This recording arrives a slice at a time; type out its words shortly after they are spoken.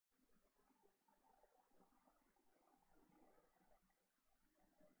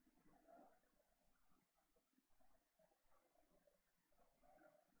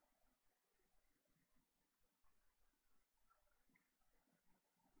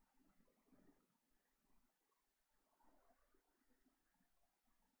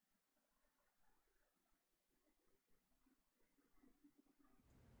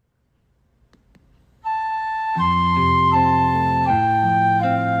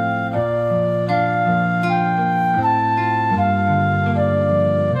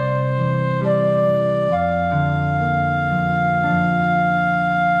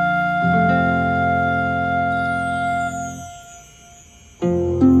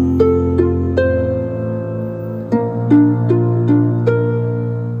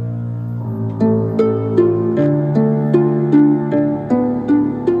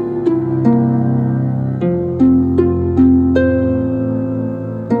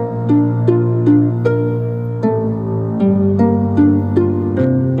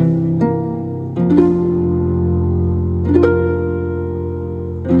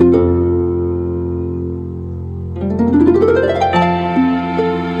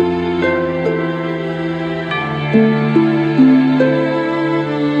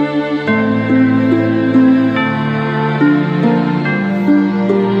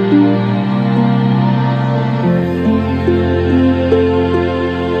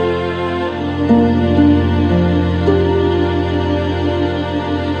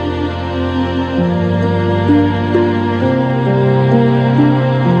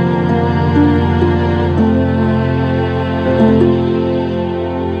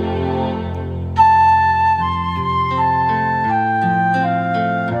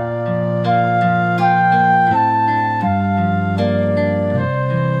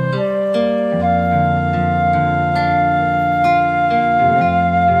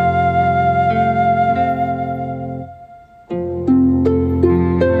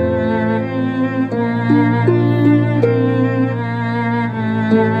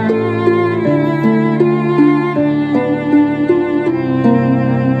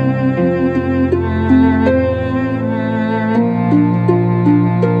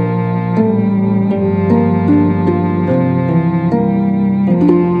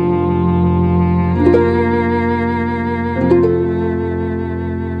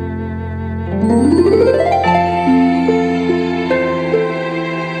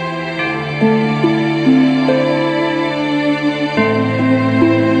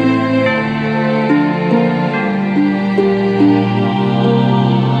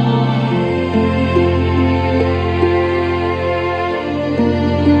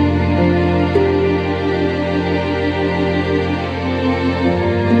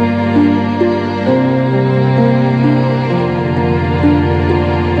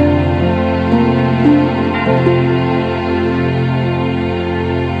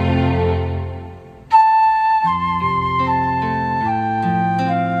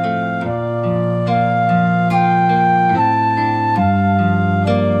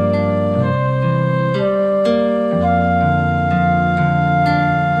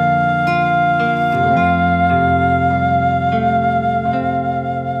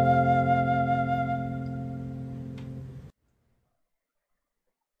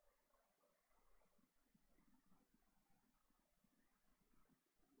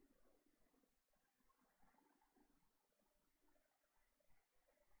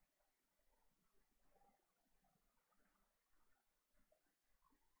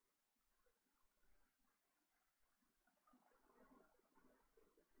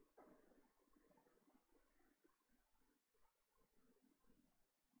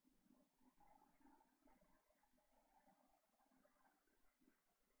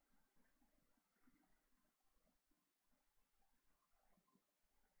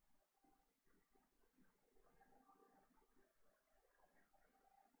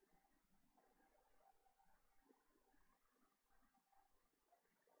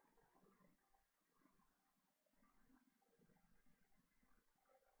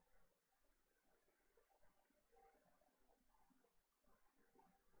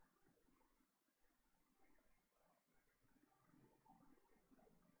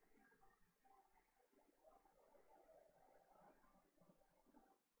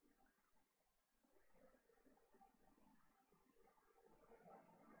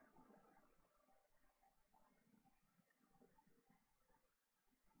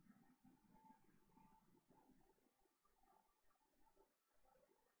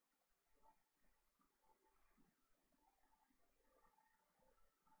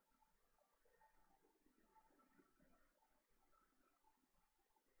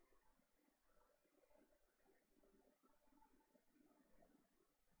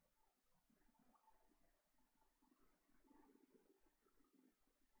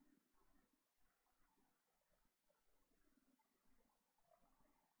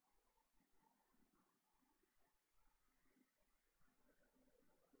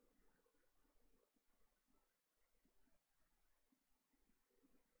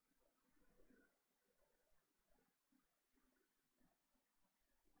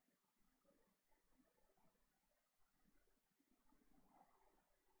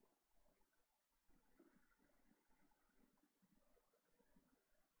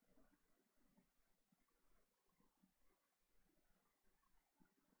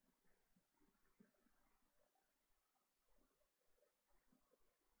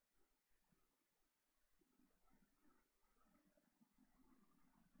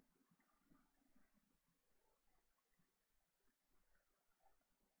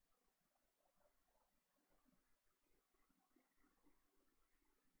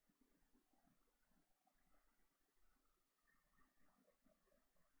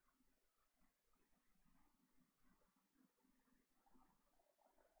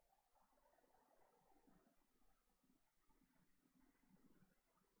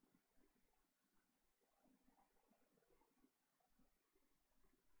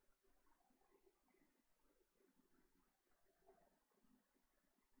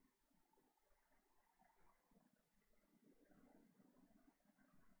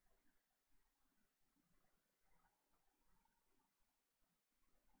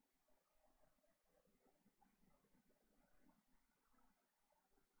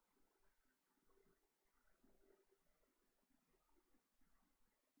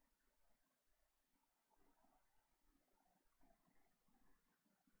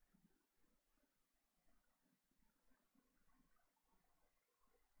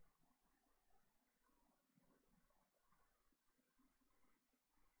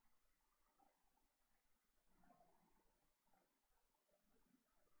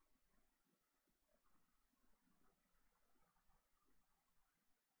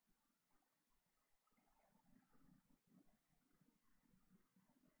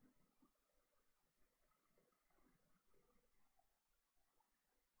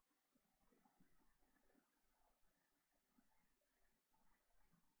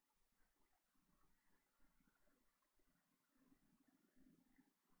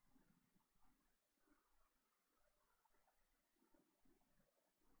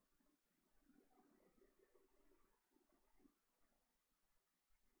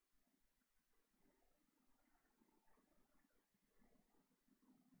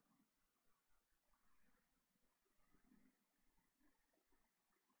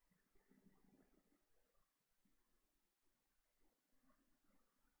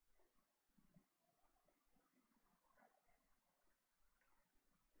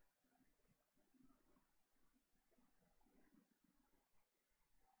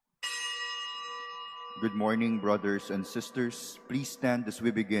Good morning, brothers and sisters. Please stand as we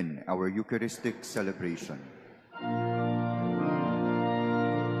begin our Eucharistic celebration.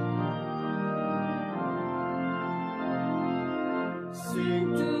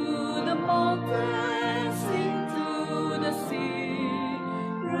 Sing to the mountains, sing to the sea.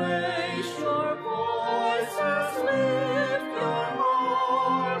 Raise your voices, lift your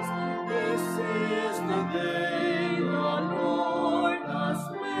hearts. This is the day the Lord has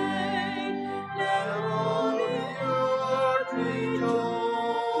made. Let all the earth rejoice.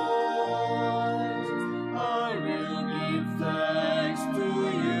 I will give thanks to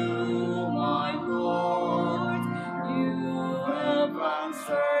you, my Lord. You have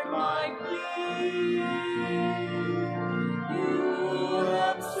answered my plea. You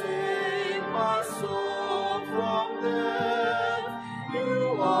have saved my soul from death.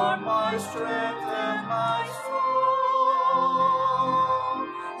 You are my strength and my song.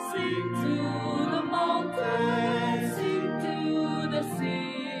 Sing to the mountains, sing to the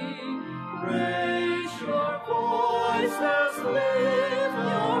sea. Raise your voices, lift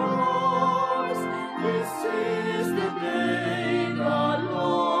your hearts. This is the day the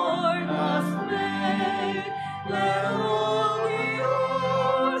Lord has made. Let all the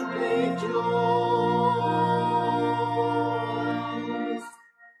earth rejoice.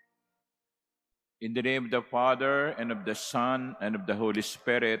 In the name of the Father, and of the Son, and of the Holy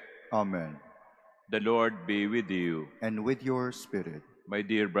Spirit, Amen. the Lord be with you. And with your spirit. My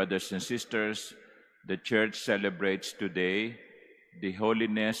dear brothers and sisters, the Church celebrates today the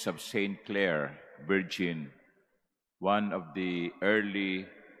holiness of Saint Clare, Virgin, one of the early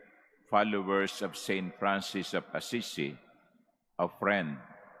followers of Saint Francis of Assisi, a friend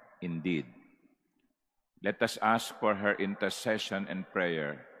indeed. Let us ask for her intercession and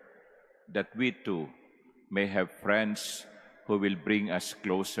prayer, that we too may have friends who will bring us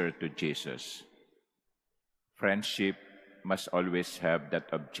closer to Jesus. Friendship must always have that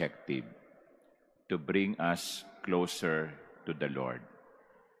objective, to bring us closer to the Lord.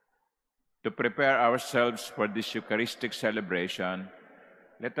 To prepare ourselves for this Eucharistic celebration,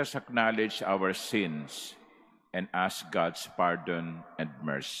 let us acknowledge our sins and ask God's pardon and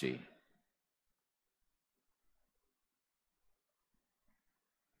mercy.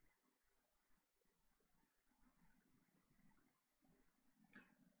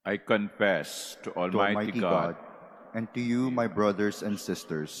 I confess to Almighty God and to you, my brothers and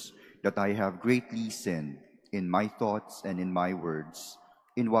sisters, that I have greatly sinned in my thoughts and in my words,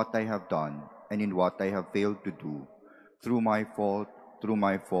 in what I have done and in what I have failed to do, through my fault, through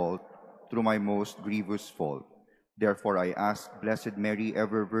my most grievous fault. Therefore I ask Blessed Mary,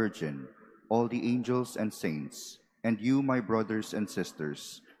 ever Virgin, all the angels and saints, and you, my brothers and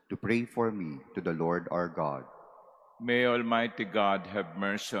sisters, to pray for me to the Lord our God. May Almighty God have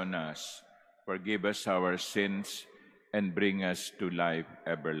mercy on us, forgive us our sins, and bring us to life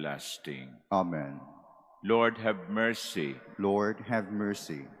everlasting. Amen. Lord, have mercy. Lord, have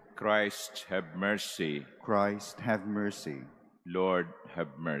mercy. Christ, have mercy. Christ, have mercy. Lord,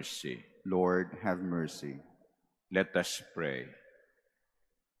 have mercy. Lord, have mercy. Let us pray.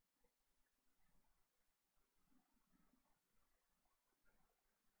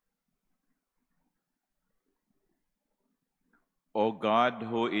 O God,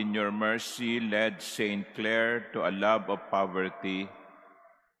 who in your mercy led Saint Clare to a love of poverty,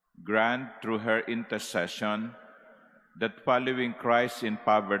 grant through her intercession that following Christ in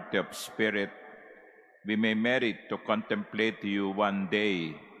poverty of spirit, we may merit to contemplate you one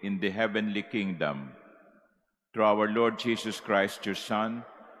day in the heavenly kingdom. Through our Lord Jesus Christ, your Son,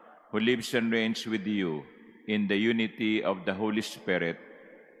 who lives and reigns with you in the unity of the Holy Spirit,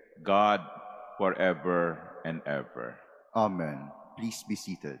 God, forever and ever. Amen. Please be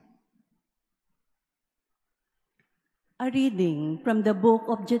seated. A reading from the book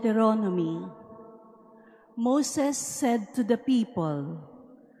of Deuteronomy. Moses said to the people,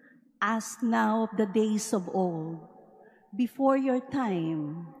 "Ask now of the days of old, before your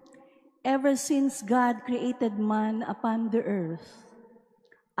time, ever since God created man upon the earth,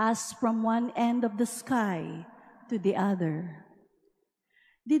 as from one end of the sky to the other.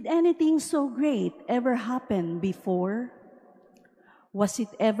 Did anything so great ever happen before? Was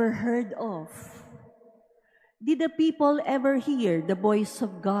it ever heard of? Did the people ever hear the voice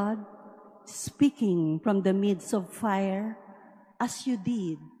of God speaking from the midst of fire, as you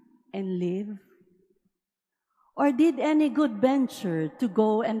did and live? Or did any good venture to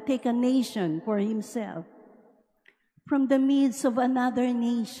go and take a nation for himself from the midst of another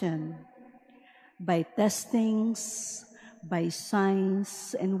nation, by testings, by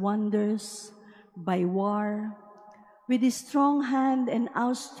signs and wonders, by war, with his strong hand and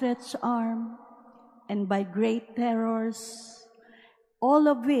outstretched arm? and by great terrors, all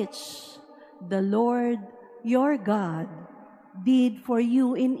of which the Lord your God did for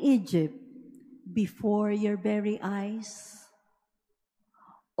you in Egypt before your very eyes?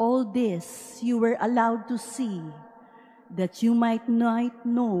 All this you were allowed to see, that you might not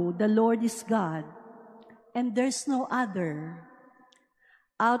know the Lord is God, and there's no other.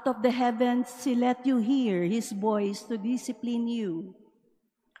 Out of the heavens he let you hear his voice to discipline you.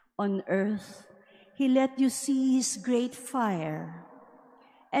 On earth he let you see his great fire,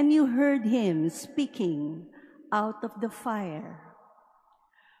 and you heard him speaking out of the fire.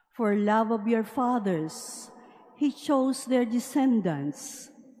 For love of your fathers, he chose their descendants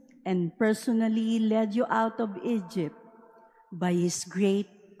and personally led you out of Egypt by his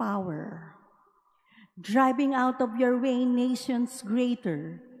great power, driving out of your way nations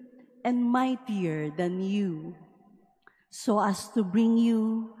greater and mightier than you, so as to bring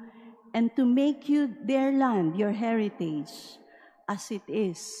you and to make you their land your heritage, as it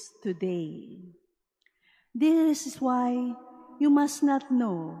is today. This is why you must not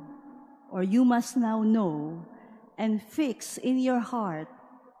know, or you must now know, and fix in your heart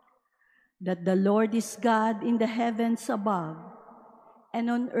that the Lord is God in the heavens above and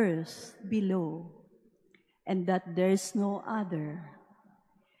on earth below, and that there is no other.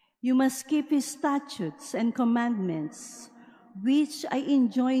 You must keep his statutes and commandments, which I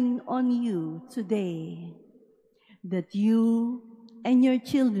enjoin on you today, that you and your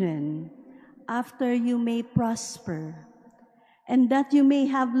children after you may prosper, and that you may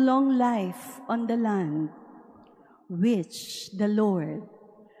have long life on the land, which the Lord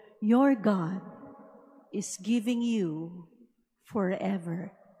your God is giving you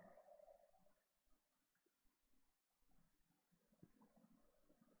forever.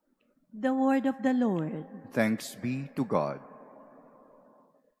 The word of the Lord. Thanks be to God.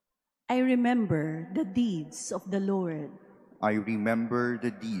 I remember the deeds of the Lord. I remember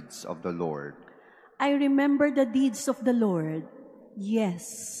the deeds of the Lord. I remember the deeds of the Lord.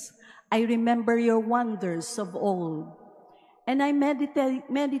 Yes, I remember your wonders of old. And I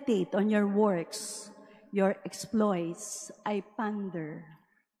meditate on your works, your exploits I ponder.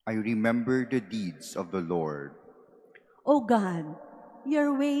 I remember the deeds of the Lord. O God,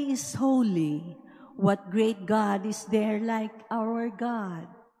 your way is holy. What great God is there like our God?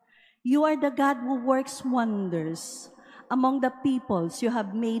 You are the God who works wonders. Among the peoples you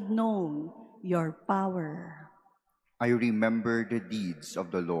have made known your power. I remember the deeds of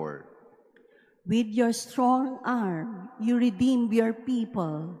the Lord. With your strong arm, you redeemed your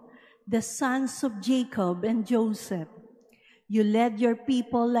people, the sons of Jacob and Joseph. You led your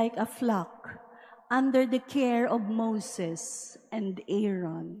people like a flock under the care of Moses and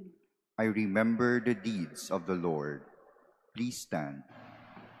Aaron. I remember the deeds of the Lord. Please stand.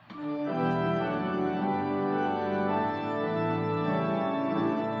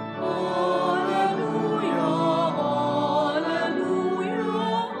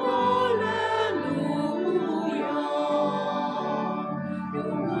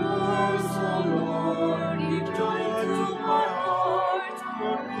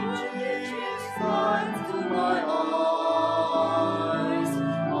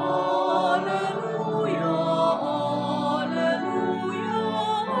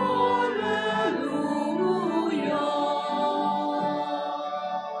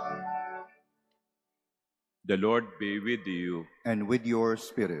 The Lord be with you. And with your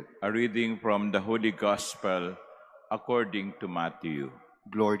spirit. A reading from the Holy Gospel according to Matthew.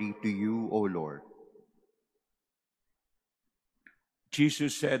 Glory to you, O Lord.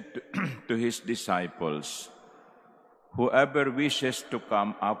 Jesus said to his disciples, "Whoever wishes to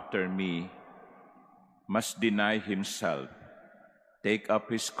come after me must deny himself, take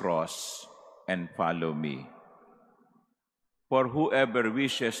up his cross, and follow me. For whoever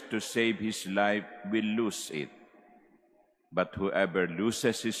wishes to save his life will lose it, but whoever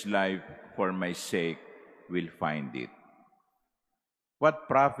loses his life for my sake will find it. What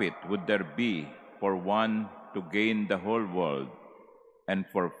profit would there be for one to gain the whole world and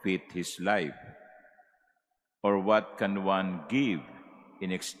forfeit his life? Or what can one give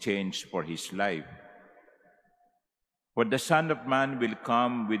in exchange for his life? For the Son of Man will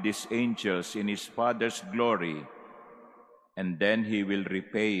come with his angels in his Father's glory, and then he will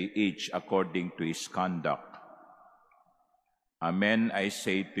repay each according to his conduct. Amen, I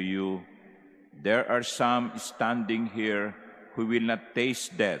say to you, there are some standing here who will not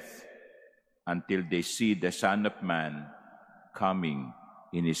taste death until they see the Son of Man coming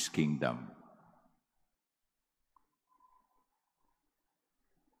in his kingdom."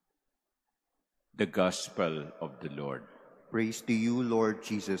 The Gospel of the Lord. Praise to you, Lord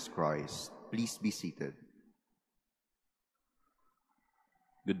Jesus Christ. Please be seated.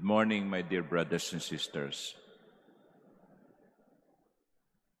 Good morning, my dear brothers and sisters.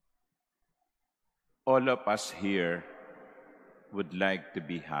 All of us here would like to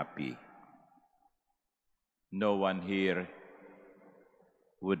be happy. No one here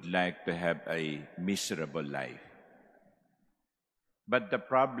would like to have a miserable life. But the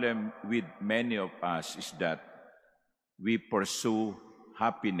problem with many of us is that we pursue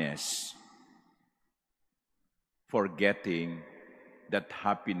happiness, forgetting that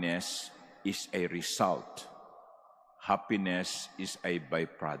happiness is a result. Happiness is a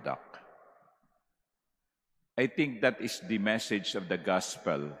byproduct. I think that is the message of the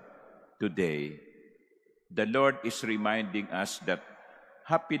gospel today. The Lord is reminding us that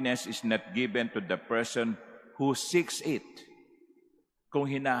happiness is not given to the person who seeks it. Kung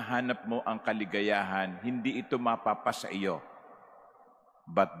hinahanap mo ang kaligayahan, hindi ito mapapa sa iyo.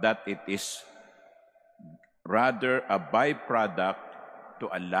 But that it is rather a byproduct to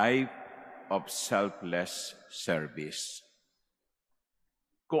a life of selfless service.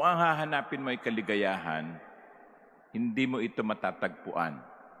 Kung ang hahanapin mo ay kaligayahan, hindi mo ito matatagpuan.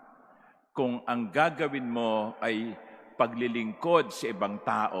 Kung ang gagawin mo ay paglilingkod sa ibang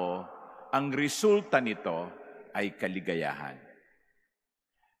tao, ang resulta nito ay kaligayahan.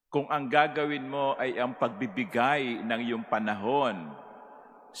 Kung ang gagawin mo ay ang pagbibigay ng iyong panahon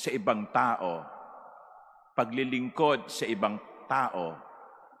sa ibang tao, paglilingkod sa ibang tao,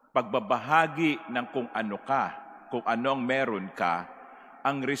 pagbabahagi ng kung ano ka, kung anong meron ka,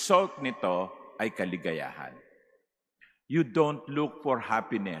 ang result nito ay kaligayahan. You don't look for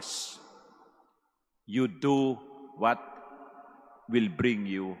happiness. You do what will bring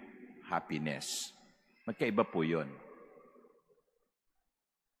you happiness. Magkaiba po yun.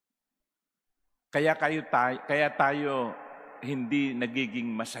 Kaya tayo hindi nagiging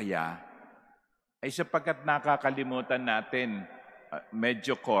masaya ay sapagkat nakakalimutan natin,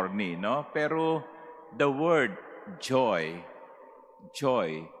 medyo corny, no? Pero the word joy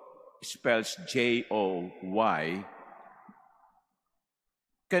spells J-O-Y,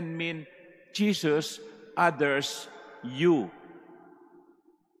 can mean Jesus, others, you.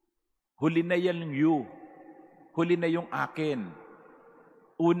 Huli na yan you. Huli na yung akin.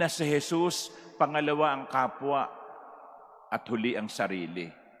 Una sa Jesus, pangalawa ang kapwa, at huli ang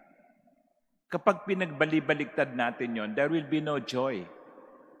sarili. Kapag pinagbalibaligtad natin yon, there will be no joy.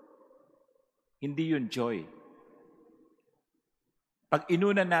 Hindi yun joy. Pag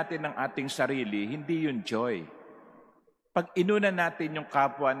inuna natin ang ating sarili, hindi yun joy. Pag inuna natin yung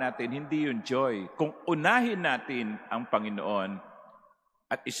kapwa natin, hindi yun joy. Kung unahin natin ang Panginoon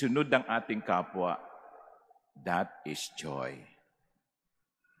at isunod ang ating kapwa, that is joy.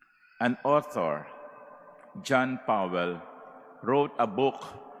 An author, John Powell, wrote a book.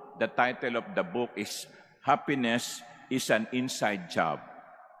 The title of the book is Happiness is an Inside Job.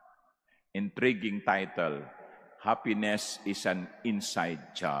 Intriguing title. Happiness is an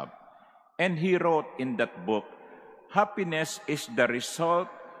inside job. And he wrote in that book, happiness is the result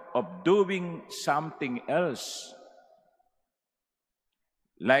of doing something else.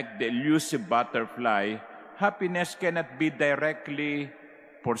 Like the elusive butterfly, happiness cannot be directly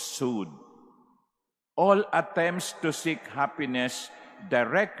pursued. All attempts to seek happiness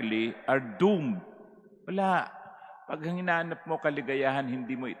directly are doomed. Wala. Pag hinahanap mo kaligayahan,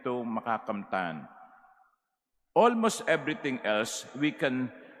 hindi mo ito makakamtan. Almost everything else we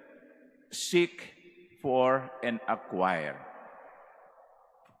can seek for and acquire.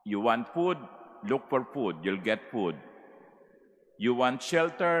 You want food? Look for food. You'll get food. You want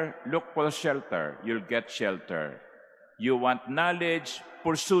shelter? Look for shelter. You'll get shelter. You want knowledge?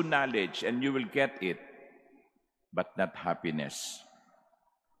 Pursue knowledge and you will get it. But not happiness.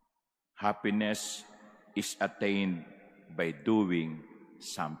 Happiness is attained by doing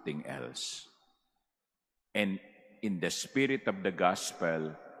something else. And in the spirit of the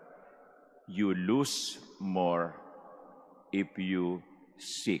gospel, you lose more if you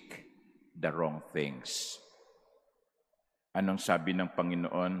seek the wrong things. Anong sabi ng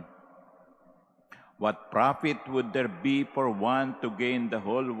Panginoon? What profit would there be for one to gain the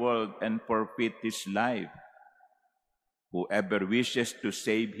whole world and forfeit his life? Whoever wishes to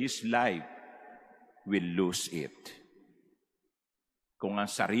save his life will lose it. Kung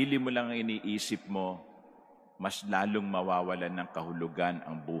ang sarili mo lang iniisip mo, mas lalong mawawalan ng kahulugan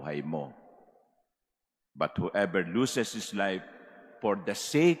ang buhay mo. But whoever loses his life for the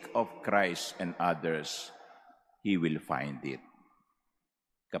sake of Christ and others, he will find it.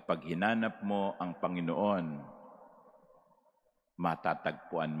 Kapag hinanap mo ang Panginoon,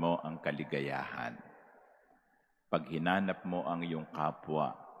 matatagpuan mo ang kaligayahan. Pag hinanap mo ang iyong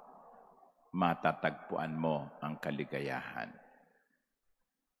kapwa, matatagpuan mo ang kaligayahan.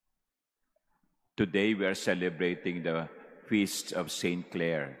 Today we are celebrating the feast of Saint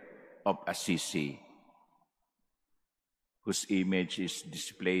Clare of Assisi, whose image is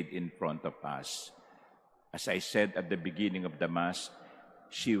displayed in front of us. As I said at the beginning of the Mass,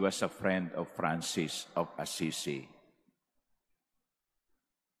 she was a friend of Francis of Assisi.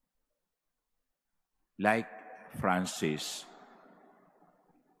 Like Francis,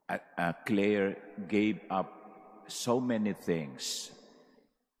 Clare gave up so many things.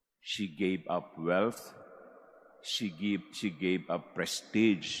 She gave up wealth, she gave up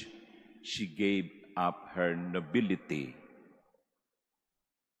prestige, she gave up her nobility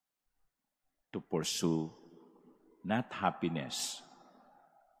to pursue not happiness,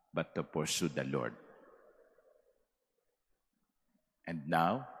 but to pursue the Lord. And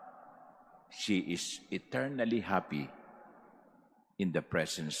now, she is eternally happy in the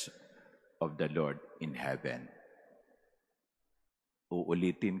presence of the Lord in heaven.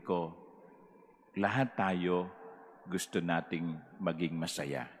 Uulitin ko, lahat tayo gusto nating maging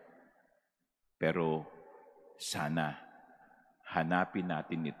masaya. Pero sana hanapin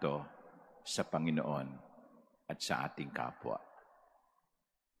natin ito sa Panginoon at sa ating kapwa.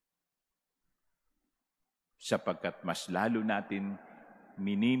 Sapagkat mas lalo natin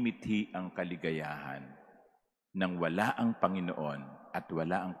minimithi ang kaligayahan nang wala ang Panginoon at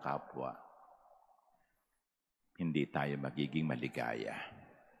wala ang kapwa, hindi tayo magiging maligaya.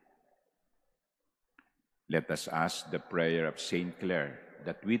 Let us ask the prayer of Saint Clare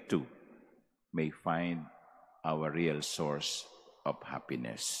that we too may find our real source of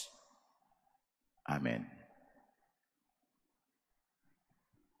happiness. Amen.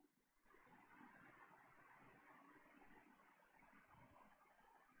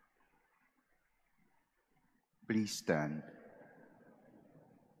 Please stand.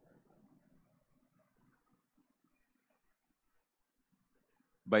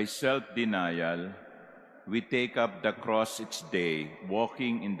 By self-denial, we take up the cross each day,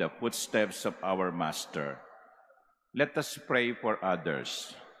 walking in the footsteps of our Master. Let us pray for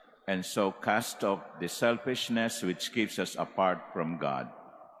others, and so cast off the selfishness which keeps us apart from God.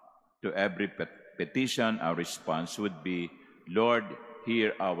 To every petition, our response would be, Lord,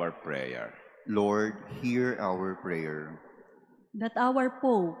 hear our prayer. Lord, hear our prayer. That our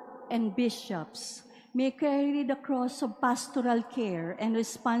Pope and bishops may carry the cross of pastoral care and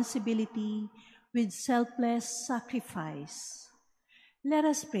responsibility with selfless sacrifice. Let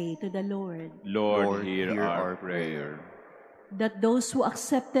us pray to the Lord. Lord, hear our prayer. That those who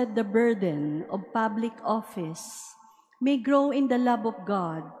accepted the burden of public office may grow in the love of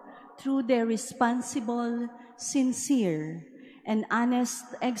God through their responsible, sincere, and honest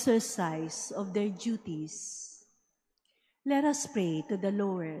exercise of their duties. Let us pray to the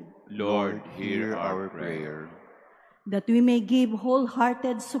Lord. Lord, hear our prayer. That we may give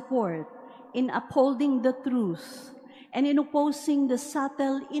wholehearted support in upholding the truth and in opposing the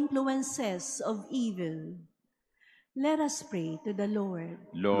subtle influences of evil. Let us pray to the Lord.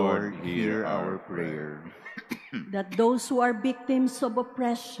 Lord, hear our prayer. That those who are victims of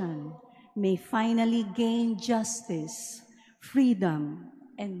oppression may finally gain justice, freedom,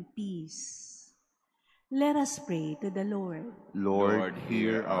 and peace. Let us pray to the Lord. Lord,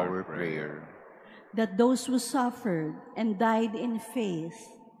 hear our prayer. That those who suffered and died in faith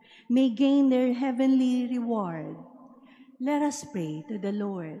may gain their heavenly reward. Let us pray to the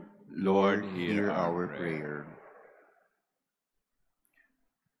Lord. Lord, hear our prayer.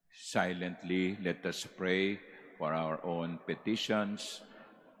 Silently, let us pray for our own petitions,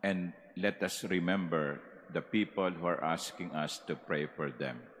 and let us remember the people who are asking us to pray for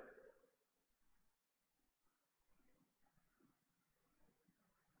them.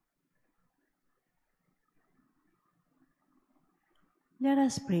 Let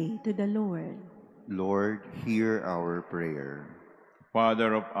us pray to the Lord. Lord, hear our prayer.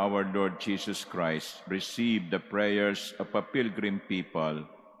 Father of our Lord Jesus Christ, receive the prayers of a pilgrim people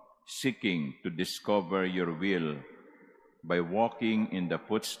seeking to discover your will by walking in the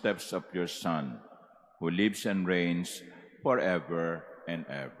footsteps of your Son, who lives and reigns forever and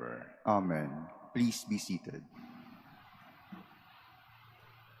ever. Amen. Please be seated.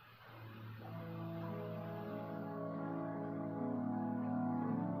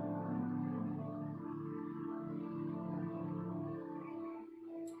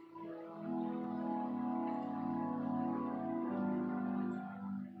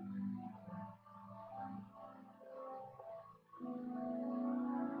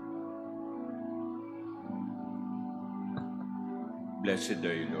 Blessed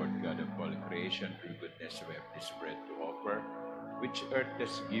are you, Lord God of all creation, through goodness we have this bread to offer. which earth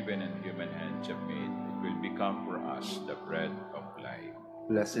has given and human hands have made, it will become for us the bread of life.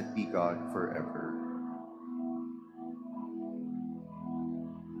 Blessed be God forever.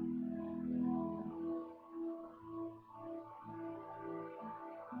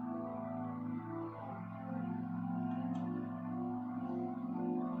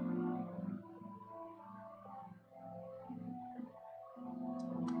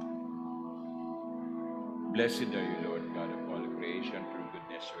 Blessed are you, Lord God of all creation. Through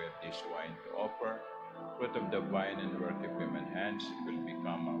goodness we have this wine to offer. Fruit of the vine and work of human hands, it will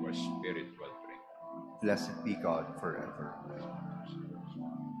become our spiritual drink. Blessed be God forever.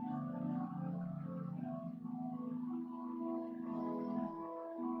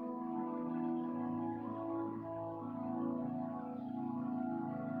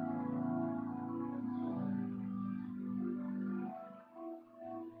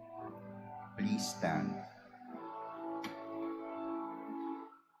 Please stand.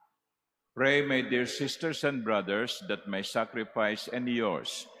 Pray, my dear sisters and brothers, that my sacrifice and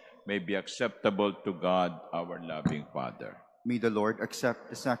yours may be acceptable to God, our loving Father. May the Lord accept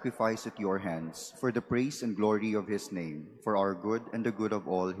the sacrifice at your hands for the praise and glory of his name, for our good and the good of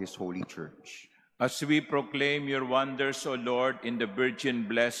all his holy church. As we proclaim your wonders, O Lord, in the Virgin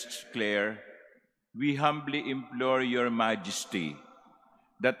blessed Clare, we humbly implore your majesty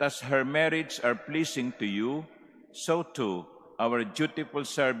that as her merits are pleasing to you, so too our dutiful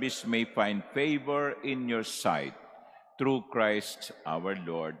service may find favor in your sight, through Christ our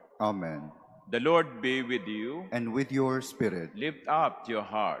Lord. Amen. The Lord be with you. And with your spirit, Lift up your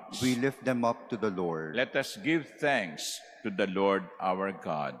hearts. we lift them up to the Lord. Let us give thanks to the Lord our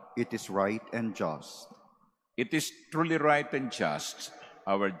God. It is right and just. It is truly right and just,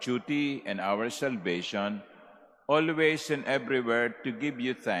 our duty and our salvation, always and everywhere to give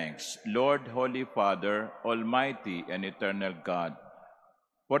you thanks, Lord, Holy Father, Almighty and eternal God.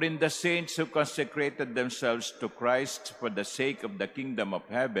 For in the saints who consecrated themselves to Christ for the sake of the kingdom of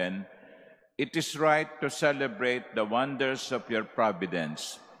heaven, it is right to celebrate the wonders of your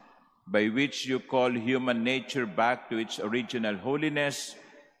providence, by which you call human nature back to its original holiness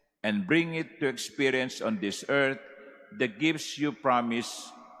and bring it to experience on this earth the gifts you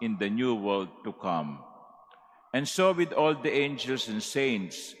promise in the new world to come. And so with all the angels and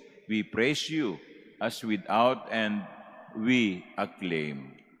saints, we praise you as without end we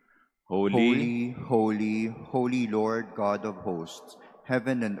acclaim. Holy, holy, holy Lord God of hosts,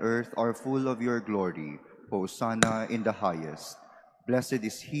 heaven and earth are full of your glory. Hosanna in the highest. Blessed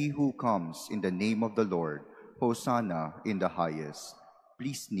is he who comes in the name of the Lord. Hosanna in the highest.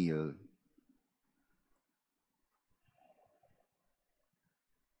 Please kneel.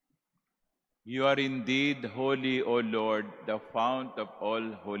 You are indeed holy, O Lord, the fount of all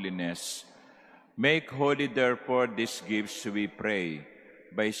holiness. Make holy, therefore, these gifts, we pray,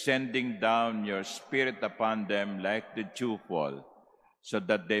 by sending down your Spirit upon them like the dewfall, so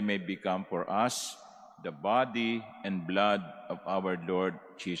that they may become for us the body and blood of our Lord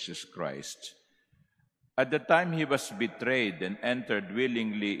Jesus Christ. At the time he was betrayed and entered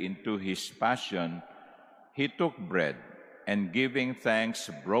willingly into his passion, he took bread, and giving thanks,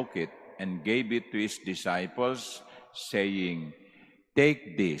 broke it, and gave it to his disciples, saying,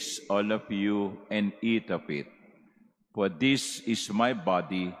 "Take this, all of you, and eat of it, for this is my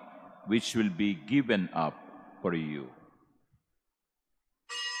body, which will be given up for you."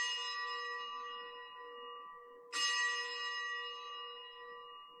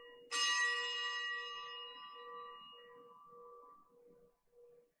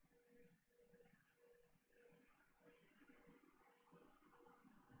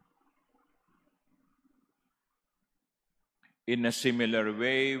 In a similar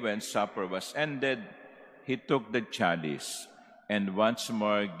way, when supper was ended, he took the chalice, and once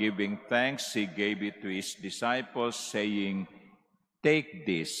more giving thanks, he gave it to his disciples, saying, "Take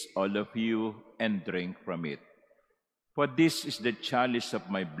this, all of you, and drink from it. For this is the chalice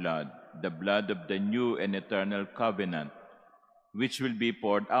of my blood, the blood of the new and eternal covenant, which will be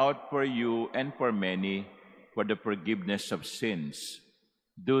poured out for you and for many for the forgiveness of sins.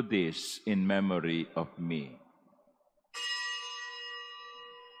 Do this in memory of me."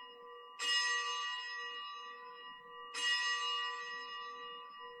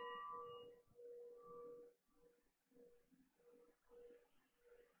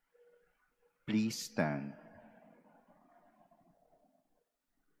 Please stand.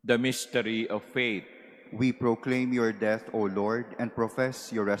 The mystery of faith. We proclaim your death, O Lord, and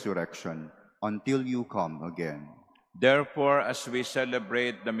profess your resurrection until you come again. Therefore, as we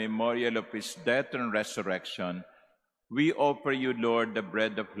celebrate the memorial of his death and resurrection, we offer you, Lord, the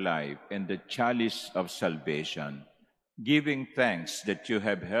bread of life and the chalice of salvation. giving thanks that you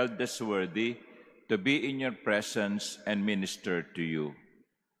have held us worthy to be in your presence and minister to you.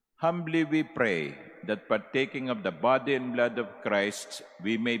 Humbly we pray that partaking of the body and blood of Christ,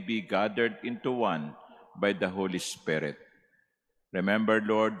 we may be gathered into one by the Holy Spirit. Remember,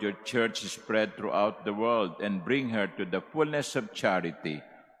 Lord, your church is spread throughout the world and bring her to the fullness of charity,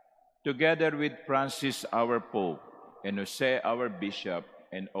 together with Francis, our Pope, and Jose, our Bishop,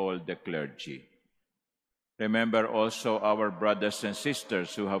 and all the clergy. Remember also our brothers and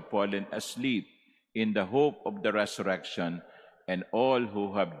sisters who have fallen asleep in the hope of the resurrection, and all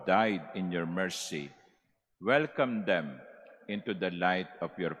who have died in your mercy. Welcome them into the light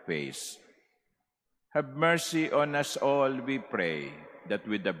of your face. Have mercy on us all, we pray, that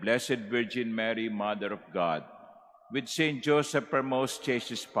with the Blessed Virgin Mary, Mother of God, with Saint Joseph, her most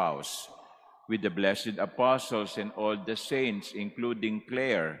chaste spouse, with the blessed apostles and all the saints, including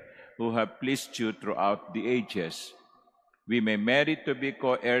Clare, who have pleased you throughout the ages, we may merit to be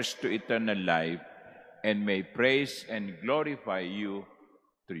co-heirs to eternal life, and may praise and glorify you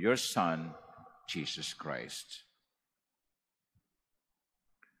through your Son, Jesus Christ.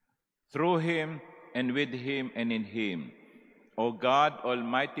 Through him, and with him, and in him, O God,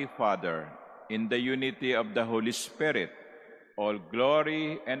 Almighty Father, in the unity of the Holy Spirit, all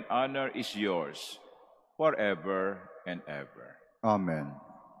glory and honor is yours, forever and ever. Amen.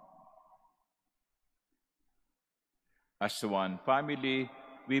 As one family,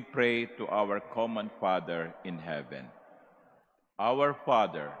 we pray to our common Father in heaven. Our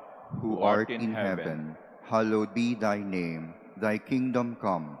Father, Who art in heaven, hallowed be thy name. Thy kingdom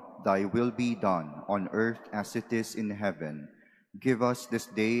come, thy will be done, on earth as it is in heaven. Give us this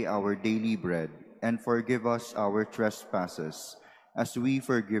day our daily bread, and forgive us our trespasses, as we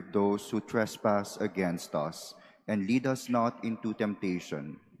forgive those who trespass against us. And lead us not into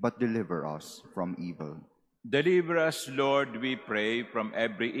temptation, but deliver us from evil. Deliver us, Lord, we pray, from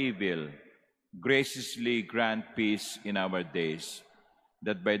every evil. Graciously grant peace in our days,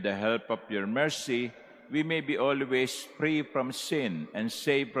 that by the help of your mercy, we may be always free from sin and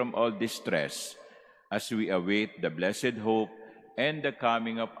safe from all distress, as we await the blessed hope and the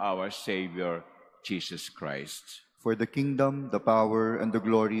coming of our Savior, Jesus Christ. For the kingdom, the power, and the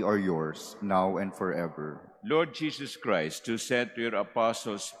glory are yours, now and forever. Lord Jesus Christ, who said to your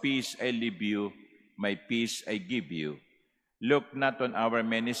apostles, "Peace I leave you, my peace I give you," look not on our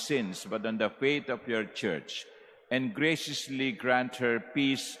many sins, but on the faith of your church, and graciously grant her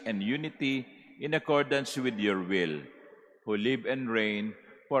peace and unity in accordance with your will, who live and reign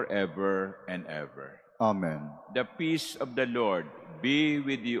forever and ever. Amen. The peace of the Lord be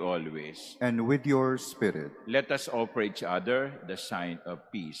with you always. And with your spirit. Let us offer each other the sign of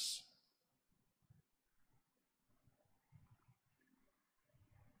peace.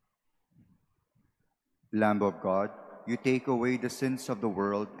 Lamb of God, you take away the sins of the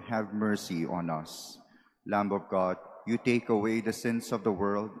world, have mercy on us. Lamb of God, you take away the sins of the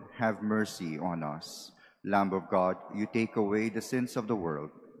world, have mercy on us. Lamb of God, you take away the sins of the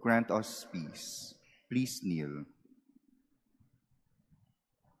world, grant us peace. Please kneel.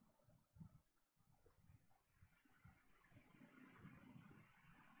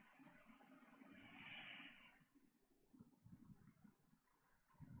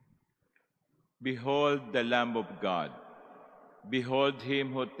 Behold the Lamb of God. Behold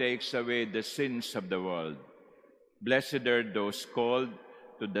him who takes away the sins of the world. Blessed are those called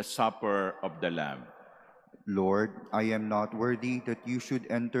to the supper of the Lamb. Lord, I am not worthy that you should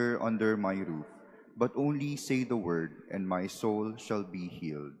enter under my roof, but only say the word, and my soul shall be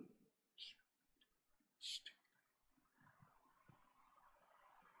healed.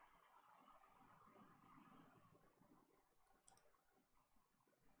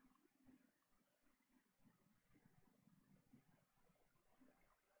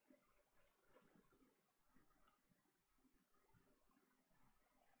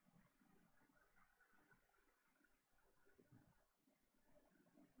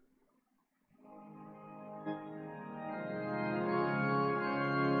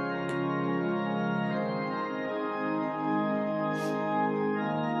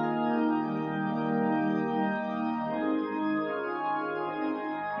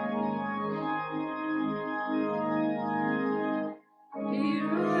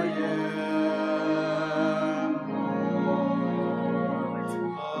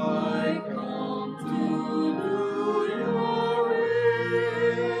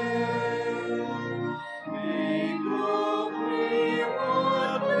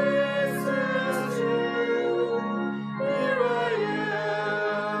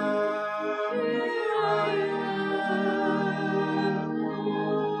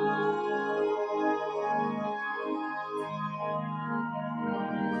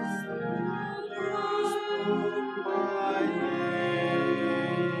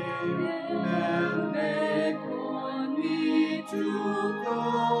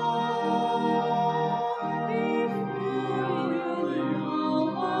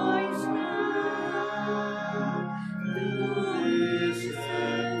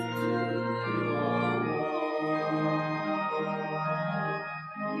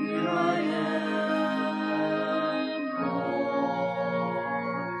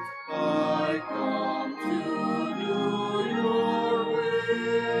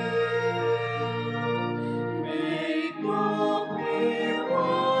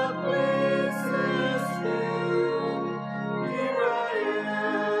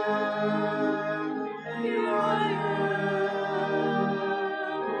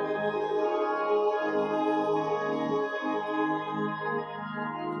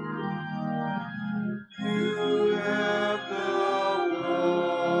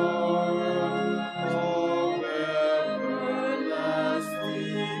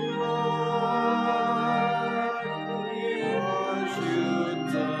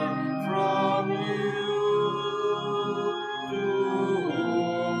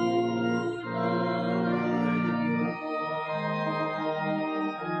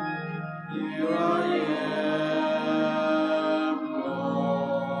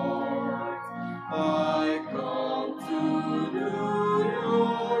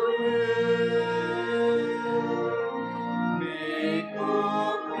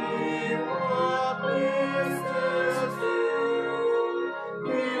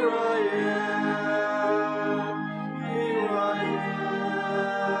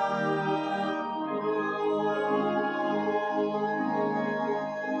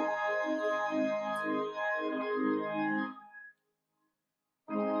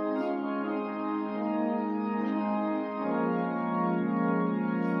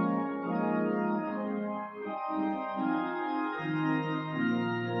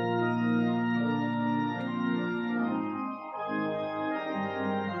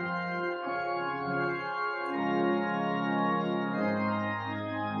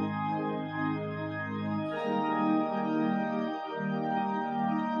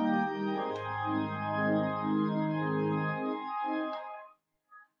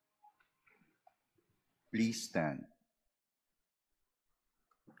 Please stand.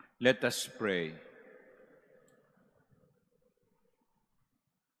 Let us pray.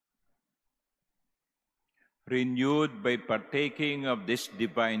 Renewed by partaking of this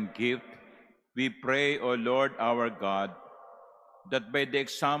divine gift, we pray, O Lord our God, that by the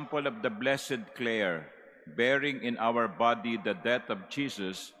example of the Blessed Clare, bearing in our body the death of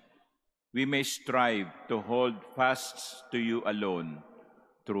Jesus, we may strive to hold fast to you alone,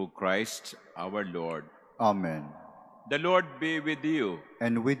 through Christ our Lord. Amen. The Lord be with you,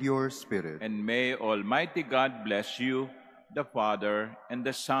 And with your spirit. and may Almighty God bless you, the Father, and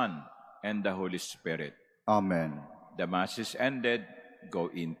the Son, and the Holy Spirit. Amen. The Mass is ended. Go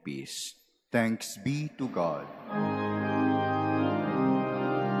in peace. Thanks be to God.